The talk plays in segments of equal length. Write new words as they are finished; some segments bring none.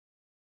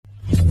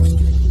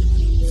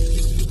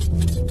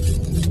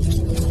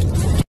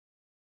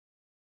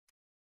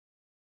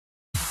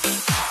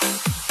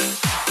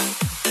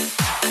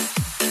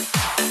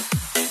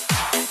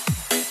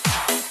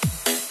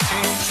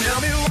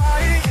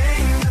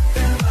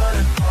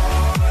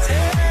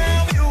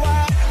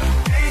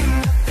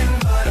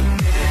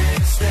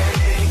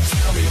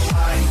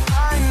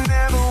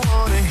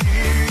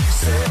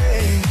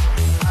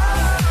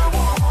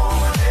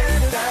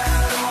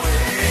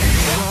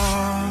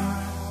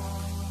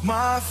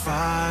my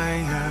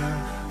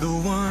fire, the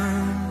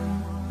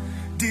one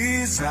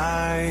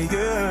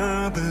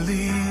desire.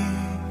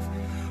 Believe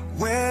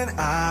when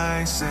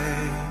I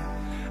say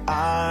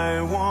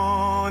I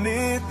want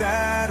it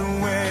that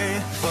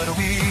way. But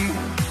we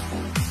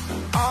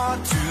are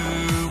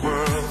two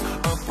worlds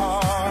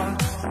apart,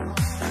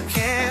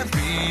 can't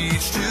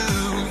reach to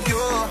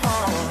your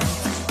heart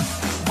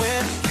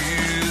when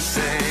you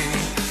say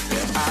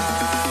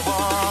I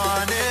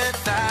want it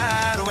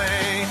that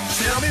way.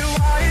 Tell me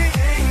why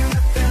ain't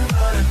nothing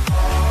but a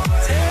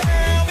heart.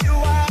 Tell me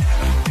why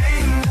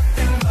ain't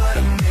nothing but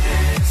a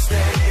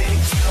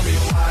mistake. Tell me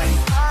why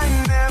I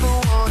never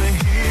wanna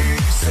hear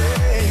you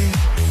say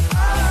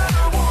I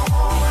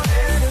want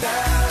it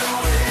that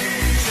way.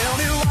 Tell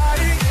me why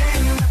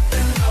ain't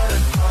nothing but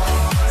a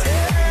heart.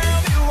 Tell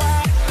me why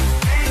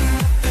ain't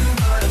nothing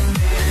but a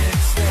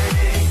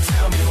mistake.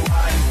 Tell me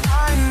why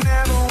I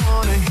never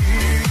wanna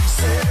hear you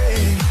say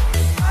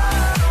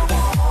I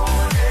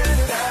want it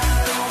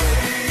that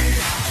way.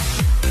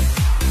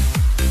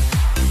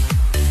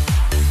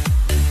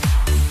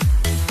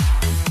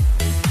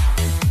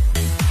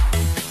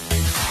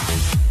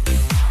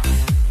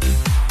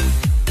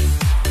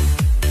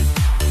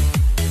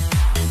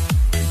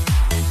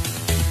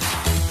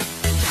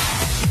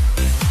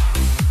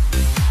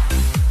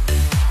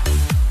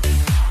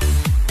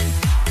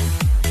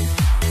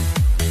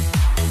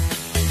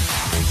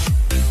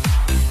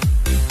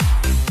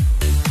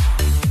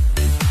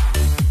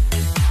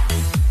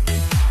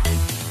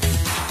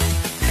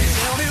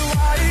 Tell me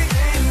why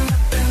ain't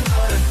nothing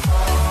but a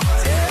heart.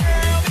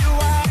 Tell me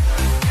why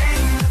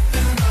ain't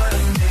nothing but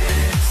a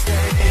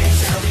mistake.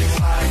 Tell me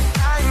why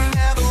I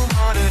never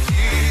wanna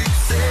hear you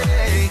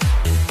say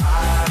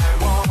I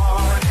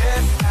want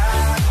it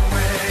that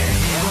way.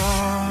 You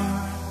are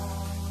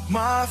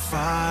my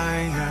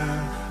fire,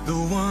 the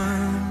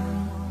one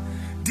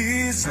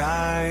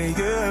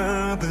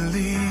desire.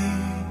 Believe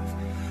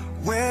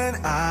when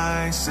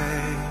I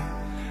say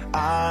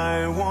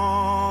I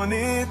want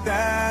it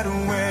that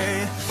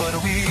way. But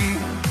we